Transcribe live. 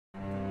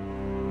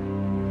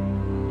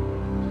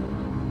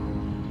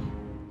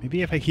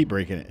Maybe if I keep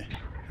breaking it.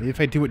 Maybe if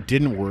I do what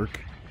didn't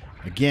work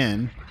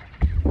again,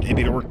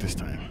 maybe it'll work this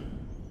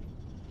time.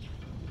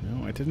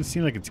 No, it doesn't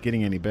seem like it's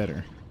getting any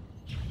better.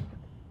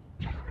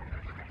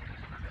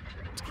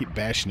 Let's keep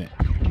bashing it.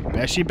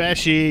 Bashy,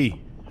 bashy!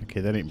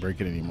 Okay, that ain't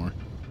breaking anymore.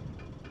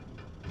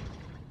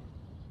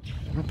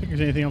 I don't think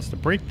there's anything else to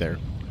break there.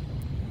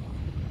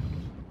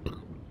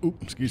 Ooh,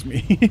 excuse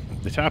me.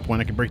 The top one,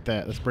 I can break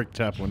that. Let's break the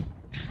top one.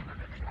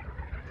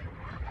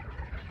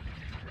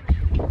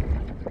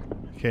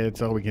 Okay,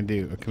 that's all we can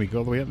do. Can we go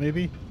all the way up,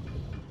 maybe?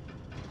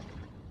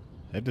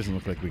 That doesn't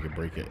look like we could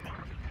break it.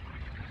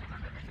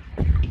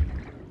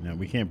 No,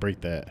 we can't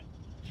break that.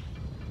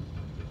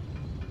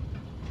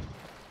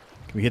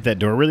 Can we hit that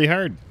door really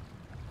hard?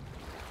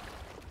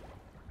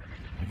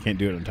 I can't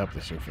do it on top of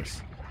the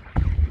surface.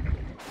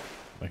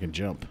 I can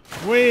jump.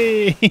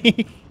 Whee!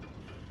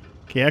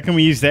 Okay, how can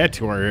we use that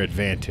to our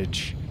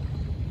advantage?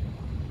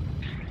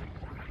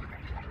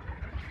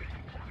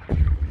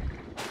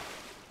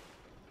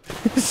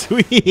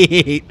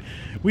 Sweet!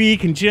 We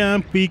can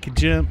jump, we can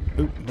jump.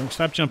 Ooh, don't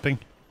stop jumping.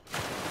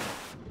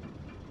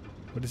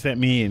 What does that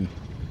mean?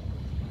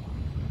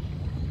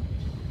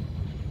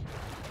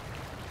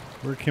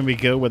 Where can we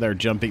go with our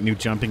new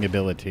jumping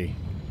ability?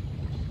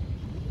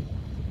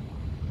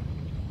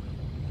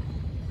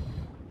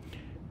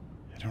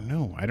 I don't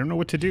know. I don't know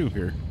what to do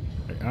here.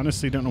 I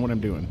honestly don't know what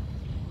I'm doing.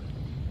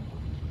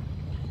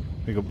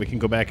 We can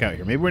go back out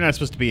here. Maybe we're not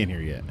supposed to be in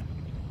here yet.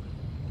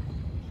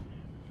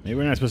 Maybe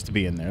we're not supposed to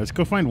be in there. Let's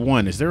go find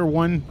one. Is there a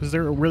one? Was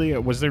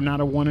there not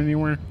a one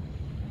anywhere?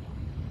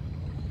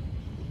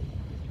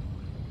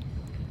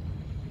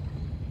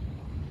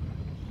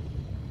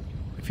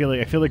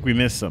 I feel like we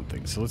missed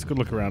something. So let's go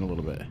look around a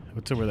little bit.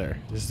 What's over there?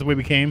 This is the way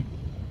we came?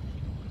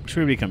 Which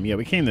way did we come? Yeah,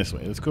 we came this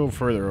way. Let's go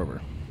further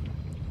over.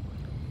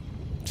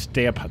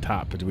 Stay up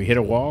top. Did we hit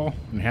a wall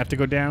and have to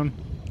go down?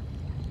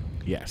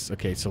 Yes.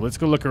 Okay, so let's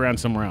go look around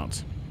somewhere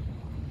else.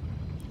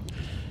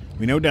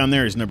 We know down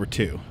there is number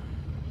 2.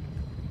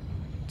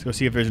 Let's go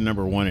see if there's a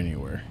number 1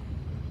 anywhere.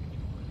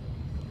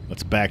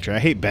 Let's backtrack. I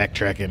hate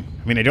backtracking.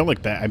 I mean, I don't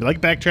like that. I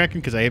like backtracking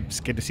because I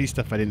get to see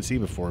stuff I didn't see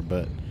before,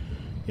 but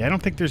yeah, I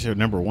don't think there's a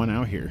number 1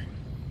 out here.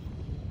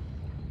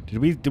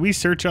 Did we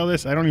search all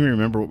this? I don't even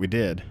remember what we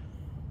did.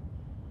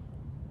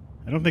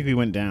 I don't think we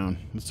went down.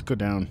 Let's go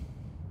down.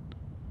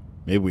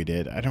 Maybe we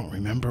did. I don't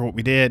remember what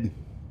we did. It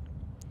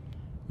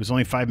was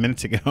only 5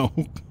 minutes ago.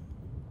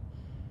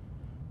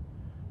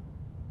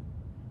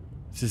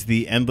 This is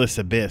the endless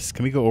abyss.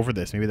 Can we go over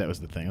this? Maybe that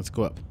was the thing. Let's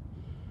go up.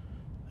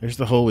 There's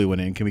the hole we went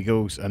in. Can we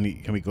go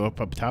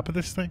up top of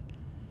this thing?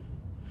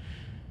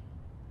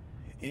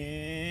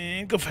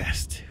 And go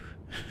fast.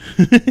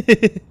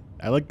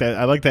 I like that.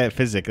 I like that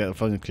physics, that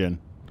function.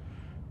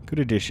 Good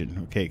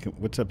addition. Okay,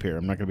 what's up here?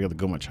 I'm not gonna be able to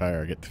go much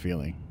higher. I get the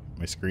feeling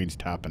my screen's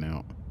topping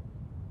out.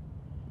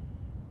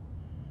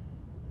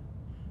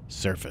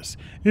 Surface.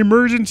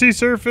 Emergency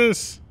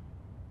surface.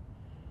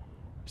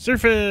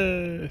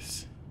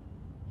 Surface.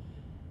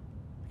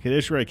 Okay,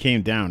 there's where I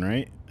came down,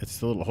 right? That's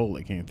the little hole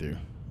I came through.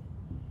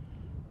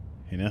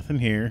 Okay, nothing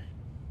here.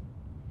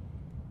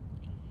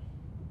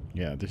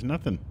 Yeah, there's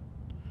nothing.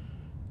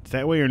 It's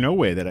that way or no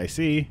way that I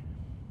see.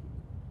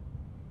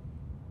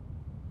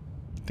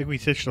 I think we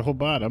touched the whole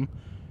bottom.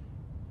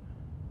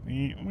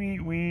 Wee, wee,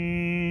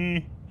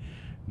 wee.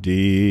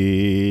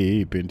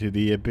 Deep into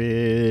the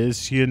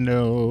abyss, you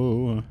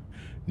know.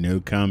 No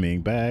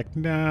coming back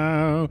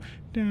now.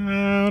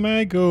 Down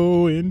I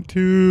go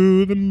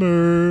into the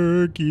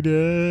murky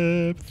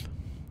depth.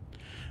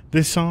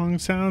 This song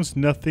sounds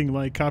nothing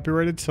like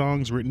copyrighted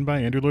songs written by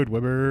Andrew Lloyd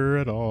Webber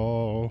at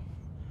all.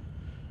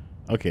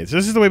 Okay, so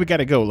this is the way we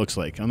gotta go, it looks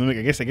like. I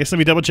guess let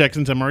me double check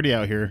since I'm already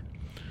out here.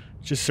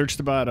 Just search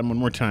the bottom one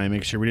more time,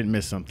 make sure we didn't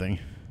miss something.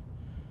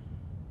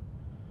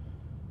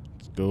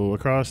 Let's go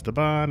across the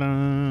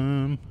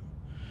bottom.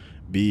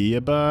 Be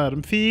a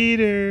bottom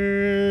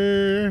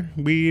feeder.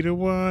 We don't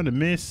want to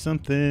miss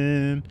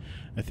something.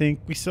 I think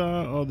we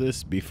saw all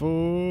this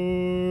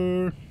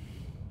before.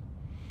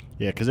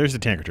 Yeah, because there's the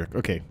tanker truck.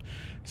 Okay,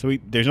 so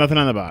there's nothing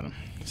on the bottom.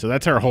 So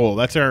that's our hole.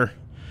 That's our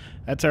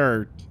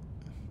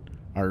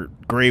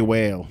gray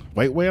whale.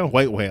 White whale?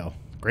 White whale.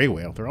 Gray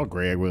whale. They're all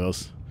gray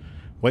whales.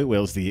 White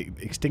whale's the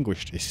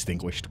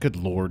extinguished. Good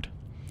Lord.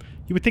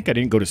 You would think I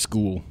didn't go to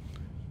school.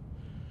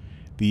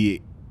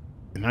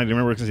 And I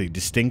remember what I was going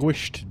to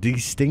say.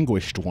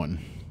 Distinguished one.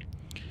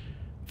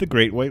 The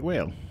great white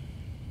whale.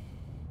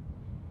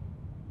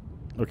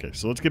 Okay,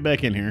 so let's get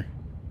back in here.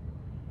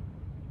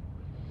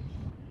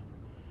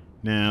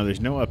 Now, there's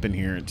no up in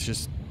here. It's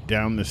just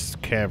down this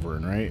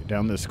cavern, right?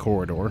 Down this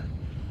corridor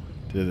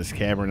to this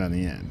cavern on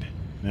the end.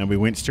 Now, we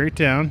went straight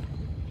down.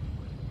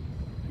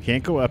 We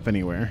can't go up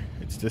anywhere.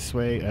 It's this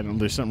way.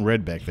 There's something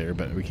red back there,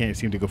 but we can't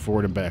seem to go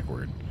forward and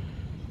backward.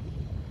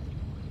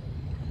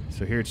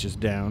 So here it's just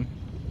down.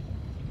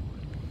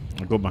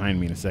 I'll go behind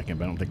me in a second,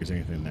 but I don't think there's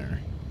anything there.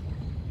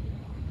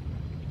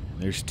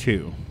 There's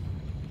 2.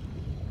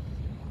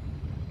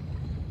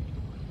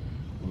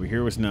 Over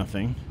here was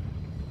nothing.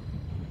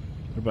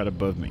 What about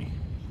above me?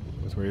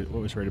 What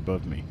was right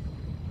above me?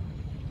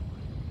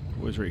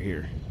 What was right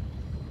here?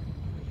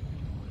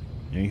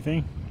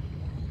 Anything?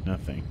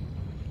 Nothing.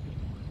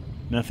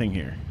 Nothing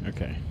here.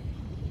 Okay.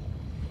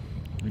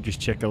 Let me just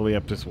check all the way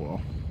up this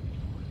wall.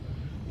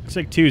 Looks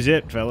like 2's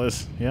it,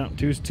 fellas. Yeah,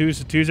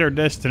 2's our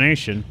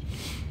destination.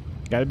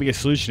 Gotta be a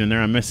solution in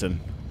there I'm missing.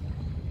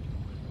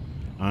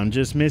 I'm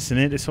just missing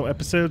it. This whole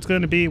episode's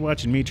gonna be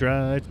watching me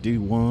try to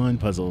do one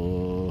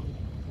puzzle.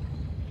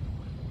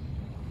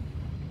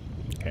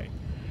 Okay.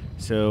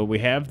 So we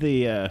have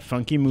the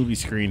funky movie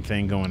screen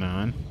thing going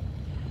on.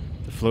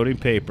 The floating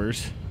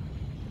papers.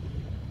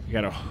 We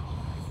got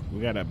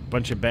a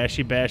bunch of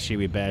bashy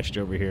we bashed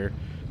over here.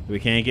 We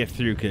can't get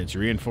through because it's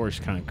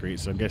reinforced concrete,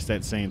 so I guess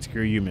that's saying,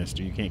 screw you,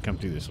 mister. You can't come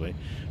through this way.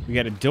 We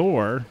got a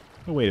door.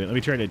 Oh, wait a minute. Let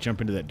me try to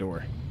jump into that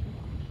door.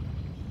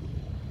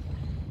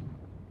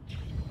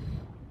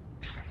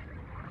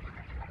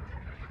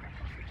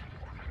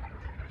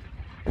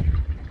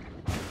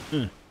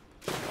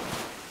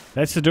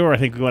 That's the door I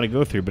think we want to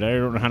go through, but I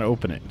don't know how to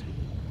open it.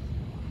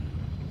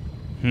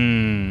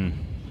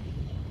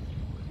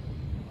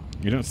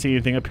 You don't see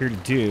anything up here to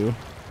do.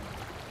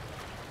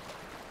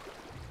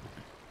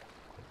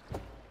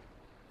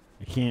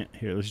 I can't.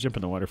 Here, let's jump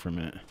in the water for a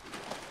minute.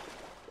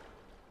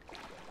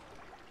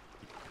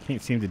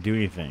 Can't seem to do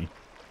anything.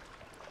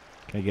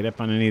 Can I get up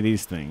on any of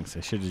these things? I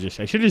should have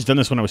just done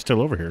this when I was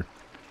still over here.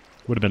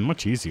 Would have been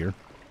much easier.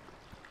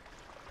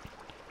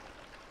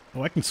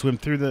 Oh, I can swim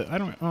through the.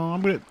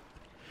 I'm gonna.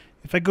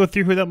 If I go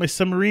through without my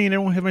submarine, I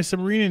won't have my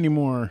submarine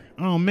anymore.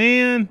 Oh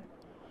man,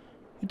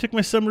 you took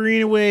my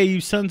submarine away,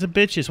 you sons of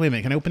bitches. Wait a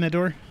minute, can I open that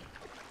door?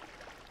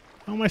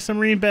 Oh, my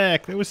submarine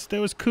back. That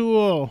was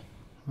cool.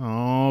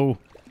 Oh.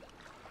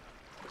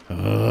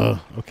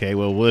 Okay,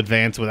 well, we'll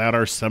advance without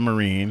our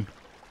submarine.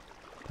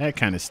 That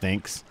kind of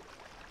stinks.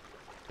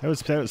 That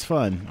was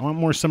fun. I want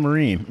more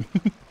submarine.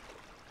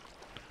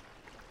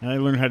 Now I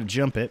learned how to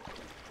jump it.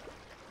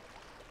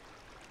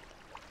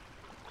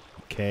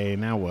 Okay,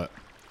 now what?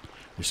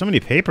 There's so many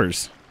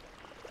papers.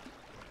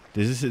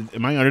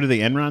 Am I under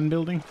the Enron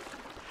building?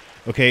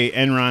 Okay,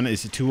 Enron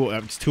is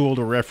it's too old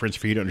a reference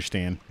for you to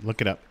understand.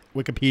 Look it up.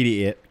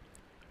 Wikipedia it.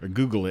 Or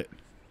Google it.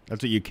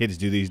 That's what you kids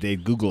do these days.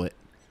 Google it.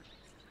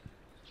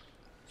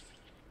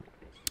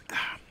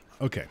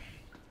 Okay.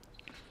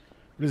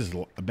 What is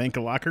this? A bank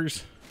of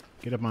lockers?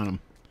 Get up on them.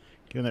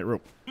 Get on that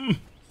rope. Am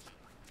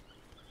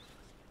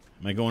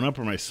I going up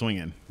or am I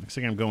swinging? Looks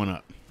like I'm going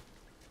up.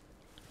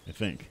 I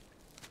think.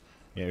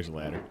 Yeah, there's a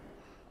ladder.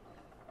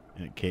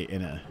 And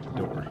a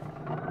door.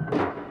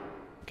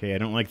 Okay, I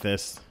don't like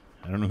this.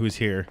 I don't know who's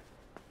here.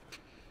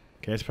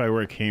 Okay, that's probably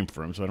where it came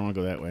from, so I don't want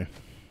to go that way.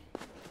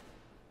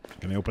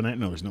 Can I open that?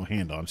 No, there's no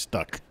handle. I'm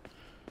stuck.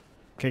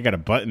 Okay, I got a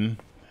button.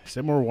 Is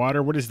that more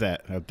water? What is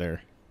that out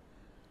there?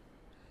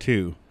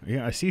 2.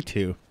 Yeah, I see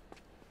 2.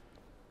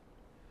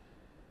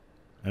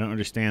 I don't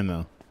understand,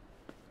 though.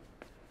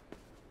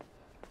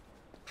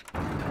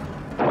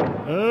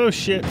 Oh,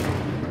 shit.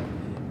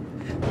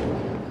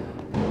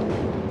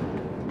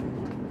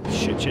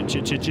 Shit. Oh,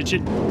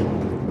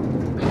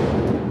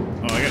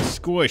 I got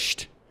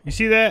squished. You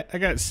see that? I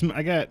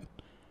got...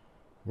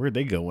 Where'd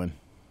they going?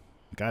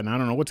 God, I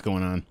don't know what's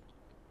going on.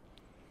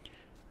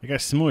 I got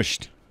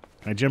smushed.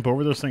 Can I jump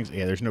over those things?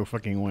 Yeah, there's no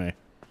fucking way.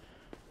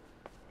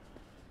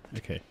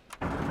 Okay.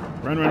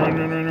 Run.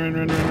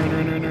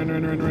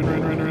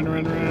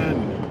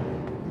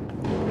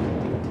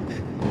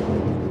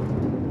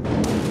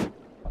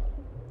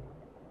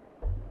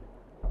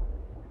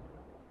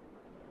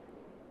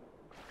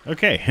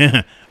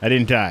 Okay. I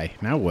didn't die.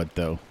 Now what,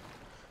 though?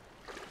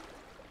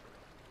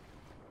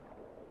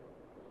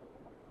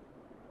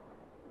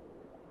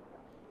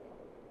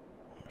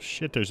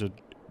 Shit, there's a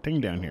thing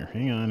down here.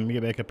 Hang on, let me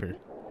get back up here.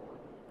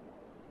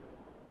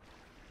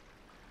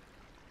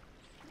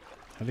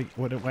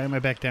 Why am I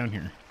back down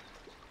here?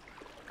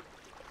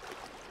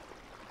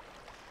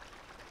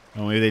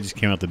 Oh, maybe they just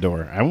came out the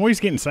door. I'm always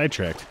getting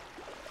sidetracked.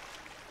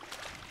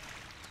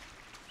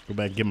 Go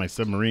back and get my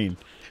submarine.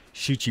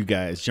 Shoot you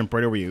guys. Jump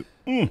right over you.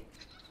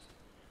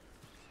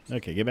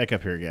 Okay, get back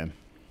up here again.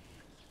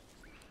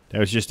 That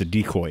was just a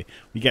decoy.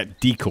 We got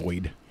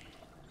decoyed.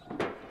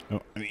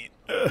 Oh, I mean...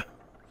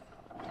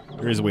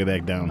 There is a way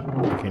back down.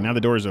 Okay, now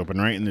the door's open,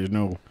 right? And there's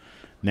no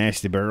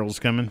nasty barrels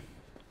coming?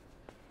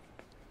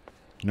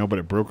 No, but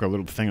it broke our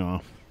little thing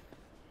off.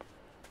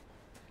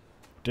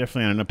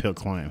 Definitely on an uphill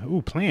climb.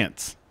 Ooh,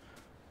 plants.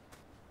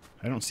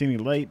 I don't see any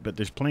light, but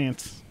there's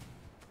plants.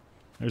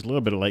 There's a little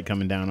bit of light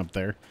coming down up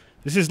there.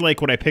 This is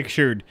like what I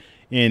pictured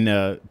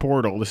in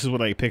Portal. This is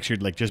what I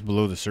pictured like just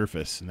below the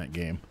surface in that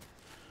game.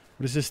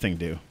 What does this thing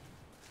do?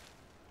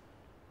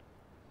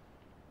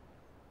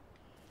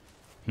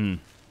 I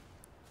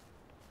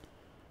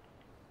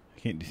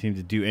can't seem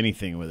to do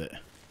anything with it.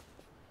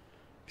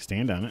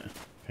 Stand on it.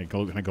 Can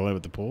I go in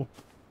with the pole?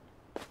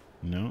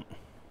 No.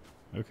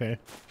 Okay.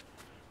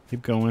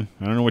 Keep going.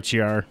 I don't know what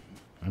you are.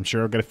 I'm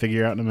sure I'll get to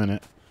figure out in a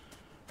minute.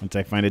 Once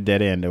I find a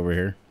dead end over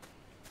here.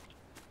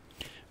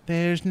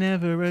 There's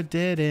never a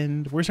dead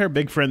end. Where's our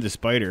big friend the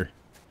spider?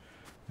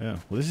 Oh,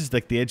 well, this is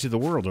like the edge of the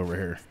world over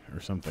here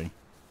or something.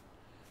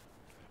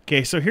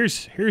 Okay, so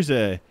here's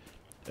a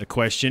a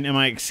question. Am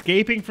I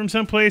escaping from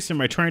someplace?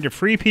 Am I trying to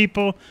free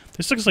people?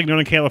 This looks like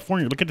Northern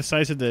California. Look at the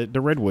size of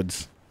the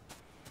redwoods.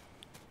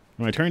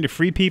 Am I trying to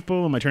free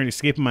people? Am I trying to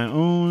escape on my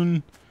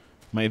own?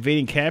 Am I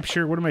evading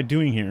capture? What am I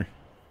doing here?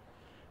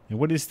 And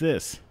what is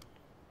this?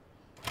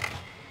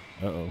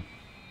 Uh-oh.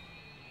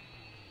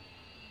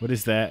 What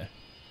is that?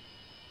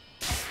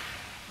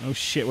 Oh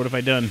shit, what have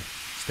I done?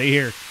 Stay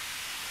here.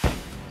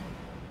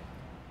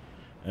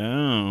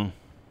 Oh.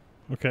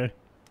 Okay.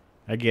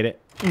 I get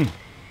it.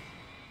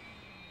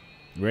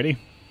 Ready?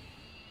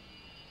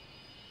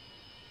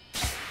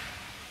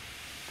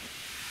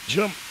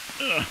 Jump.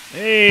 Ugh.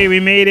 Hey, we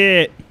made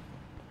it.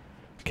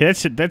 Okay,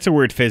 that's a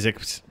weird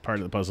physics part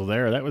of the puzzle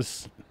there. That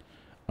was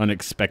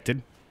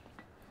unexpected.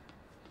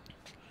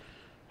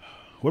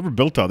 Whoever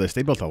built all this,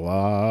 they built a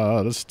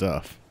lot of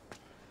stuff.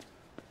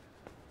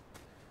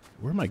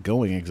 Where am I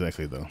going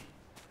exactly, though?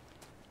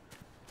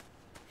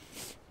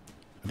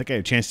 I think I had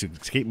a chance to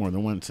escape more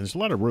than once. There's a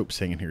lot of ropes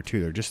hanging here,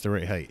 too. They're just the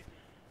right height.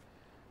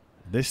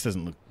 This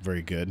doesn't look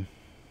very good.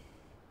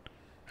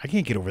 I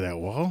can't get over that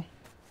wall.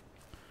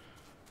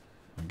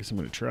 I guess I'm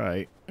going to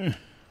try.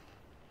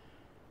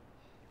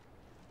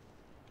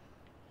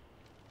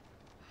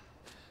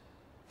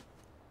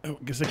 Oh,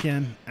 I guess I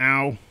can.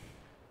 Ow.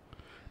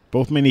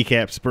 Both my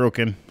kneecaps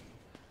broken.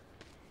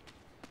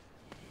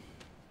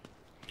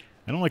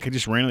 I don't like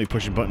just randomly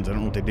pushing buttons. I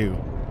don't know what they do.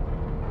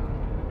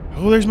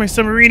 Oh, there's my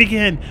submarine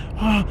again.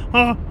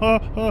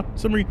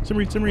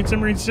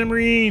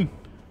 Submarine.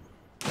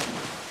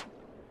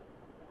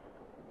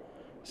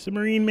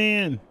 Submarine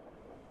man.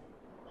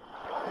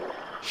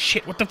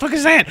 Shit, what the fuck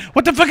is that?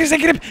 What the fuck is that?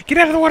 Get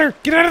out of the water.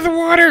 Get out of the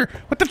water.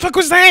 What the fuck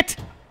was that?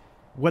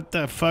 What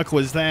the fuck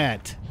was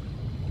that?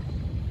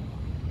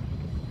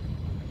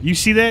 You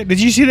see that?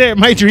 Did you see that?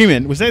 Am I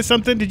dreaming? Was that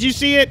something? Did you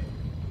see it?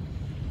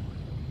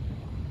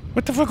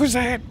 What the fuck was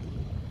that?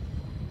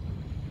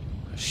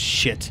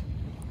 Shit.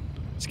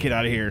 Let's get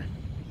out of here.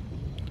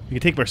 We can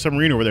take our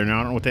submarine over there now.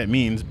 I don't know what that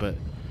means, but...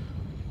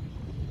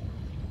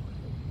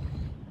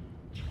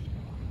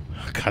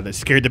 Oh, God, that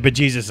scared the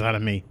bejesus out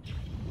of me.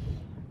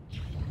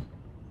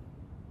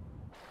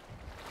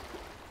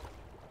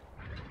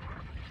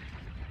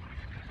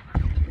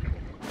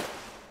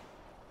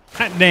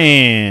 Hot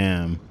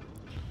damn.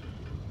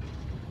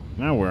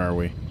 Now where are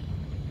we?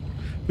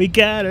 We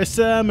got our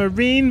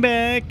submarine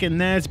back,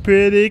 and that's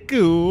pretty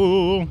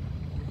cool.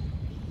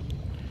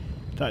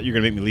 Thought you were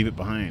gonna make me leave it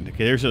behind.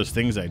 Okay, there's those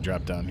things I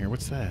dropped down here.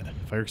 What's that?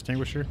 Fire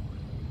extinguisher?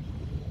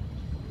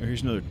 Oh,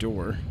 here's another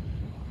door.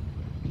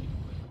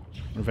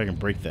 Wonder if I can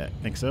break that.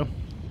 Think so?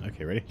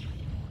 Okay, ready?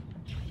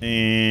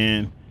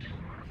 And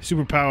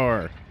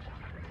superpower.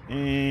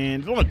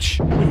 And launch.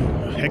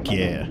 Heck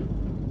yeah.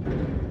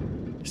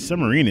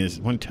 Submarine is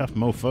one tough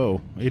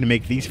mofo. I need to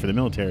make these for the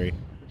military.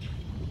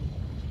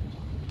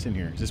 What's in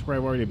here? Is this where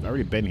I've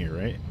already been here,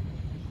 right?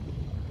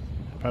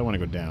 I probably want to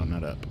go down,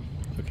 not up.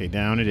 Okay,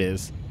 down it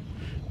is.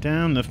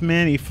 Down the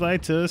many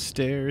flights of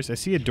stairs. I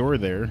see a door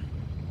there.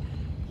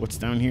 What's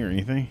down here?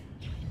 Anything?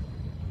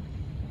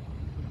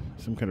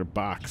 Some kind of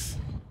box.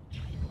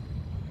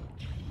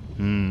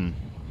 Can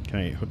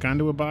I hook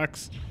onto a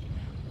box?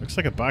 Looks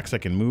like a box I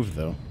can move,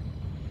 though.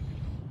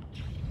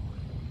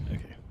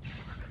 Okay.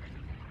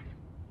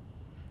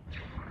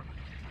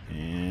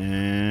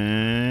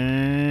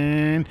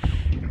 And...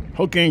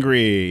 Hulk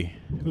angry.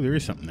 Ooh, there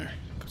is something there.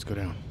 Let's go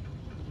down.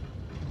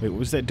 Wait, what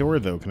was that door,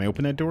 though? Can I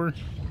open that door?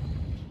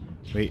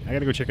 Wait, I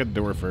gotta go check out the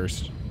door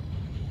first.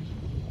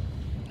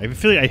 I have a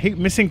feeling I hate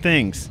missing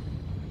things.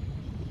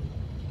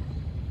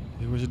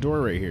 There was a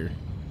door right here.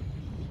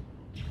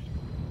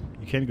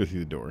 You can go through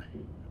the door.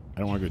 I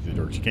don't want to go through the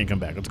door because you can't come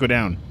back. Let's go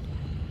down.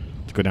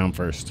 Let's go down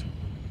first.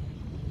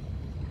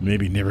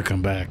 Maybe never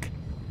come back.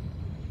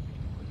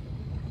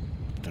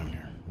 What's down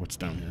here? What's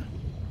down here?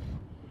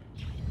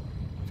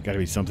 There's gotta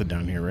be something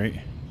down here, right?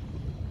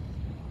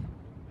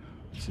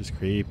 This is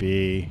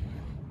creepy.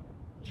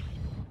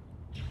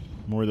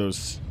 More of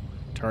those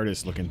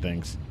TARDIS-looking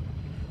things.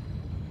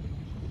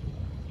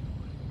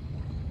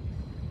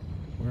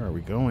 Where are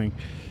we going?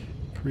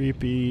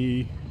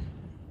 Creepy.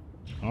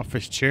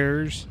 Office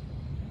chairs.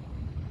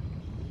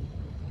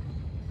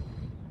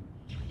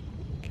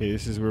 Okay,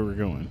 this is where we're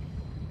going.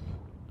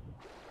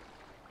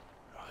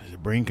 Oh, there's a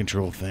brain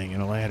control thing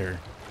and a ladder.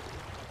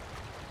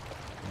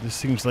 This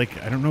seems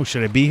like... I don't know.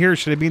 Should I be here or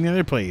should I be in the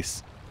other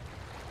place?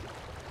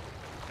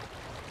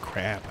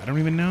 Crap. I don't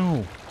even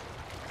know.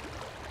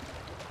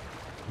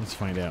 Let's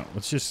find out.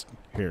 Let's just...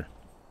 Here.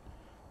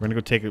 We're gonna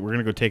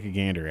go take a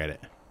gander at it.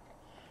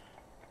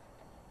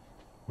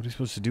 What are you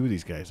supposed to do with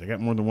these guys? I got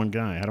more than one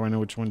guy. How do I know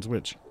which one's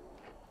which?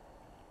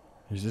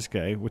 There's this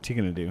guy. What's he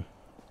gonna do?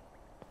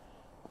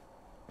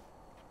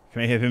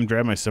 Can I have him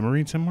drive my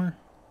submarine somewhere?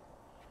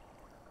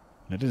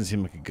 That doesn't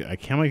seem like a good...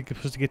 How am I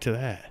supposed to get to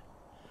that?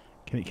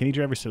 Can he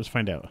drive us? Let's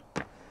find out.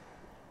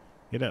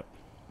 Get up.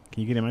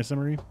 Can you get in my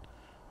submarine?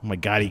 Oh my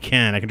God, he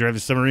can. I can drive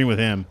the submarine with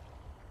him.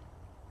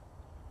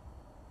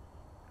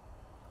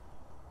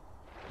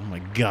 Oh my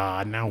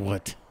God, now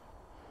what?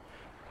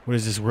 What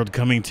is this world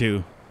coming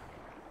to?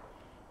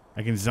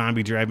 I can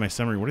zombie drive my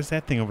submarine. What does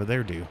that thing over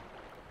there do?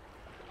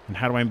 And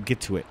how do I get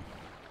to it?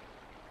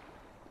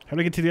 How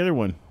do I get to the other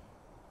one?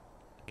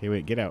 Okay,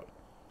 wait, get out.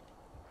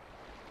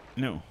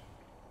 No.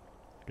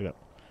 Get up.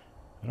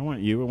 I don't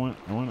want you. I want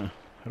to...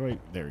 How do I...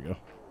 There we go.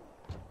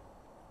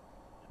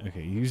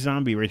 Okay, you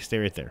zombie stay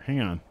right there. Hang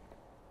on.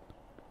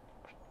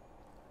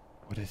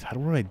 What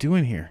am I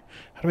doing here?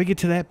 How do I get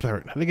to that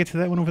part? How do I get to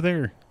that one over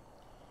there?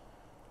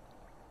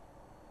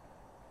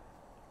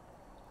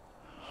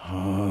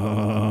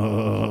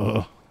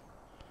 Oh,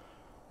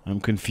 I'm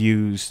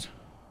confused.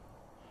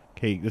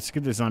 Okay, let's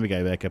get the zombie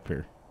guy back up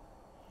here.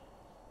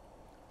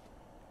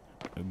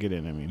 Oh, get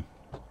in, I mean.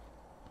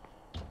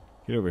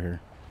 Get over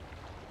here.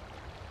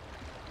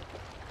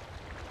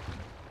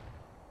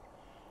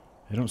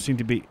 I don't seem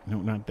to be... No,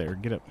 not there.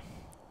 Get up.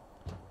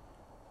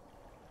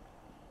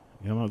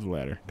 Come up the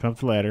ladder. Come up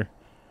the ladder.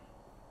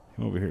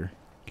 Come over here.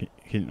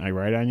 Can I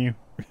ride on you?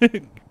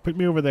 Put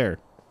me over there.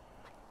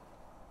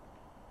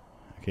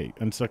 Okay,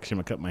 unsuction.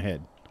 I'll cut my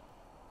head.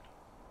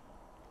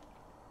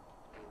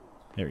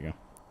 There we go.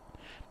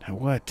 Now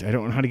what? I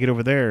don't know how to get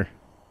over there.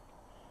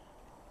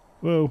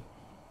 Whoa.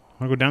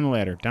 I want to go down the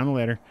ladder. Down the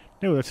ladder.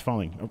 No, that's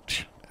falling. Oh,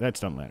 that's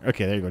down the ladder.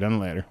 Okay, there you go. Down the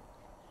ladder.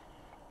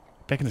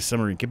 Back in the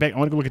submarine. Get back. I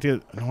want to go look at the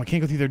other... No, I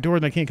can't go through their door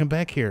and I can't come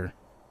back here.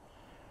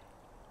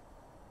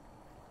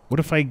 What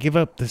if I give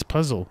up this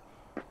puzzle?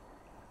 I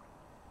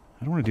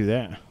don't want to do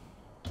that.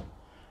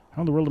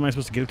 How in the world am I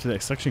supposed to get up to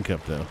that suction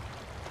cup, though?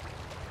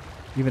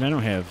 Even I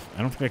don't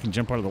think I can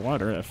jump out of the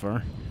water that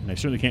far. And I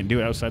certainly can't do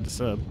it outside the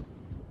sub.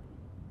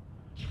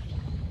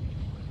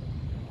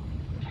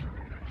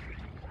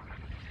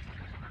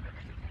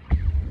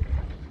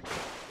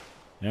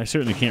 Yeah, I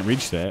certainly can't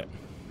reach that.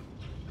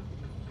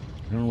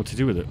 I don't know what to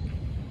do with it.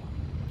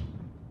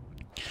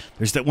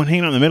 There's that one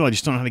hanging out in the middle I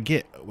just don't know how to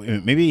get. Wait a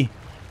minute, maybe...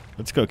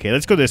 Let's go. Okay,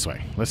 let's go this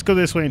way. Let's go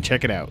this way and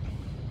check it out.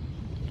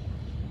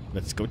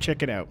 Let's go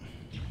check it out.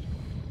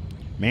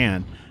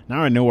 Man,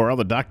 now I know where all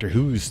the Doctor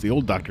Who's, the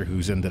old Doctor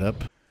Who's ended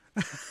up.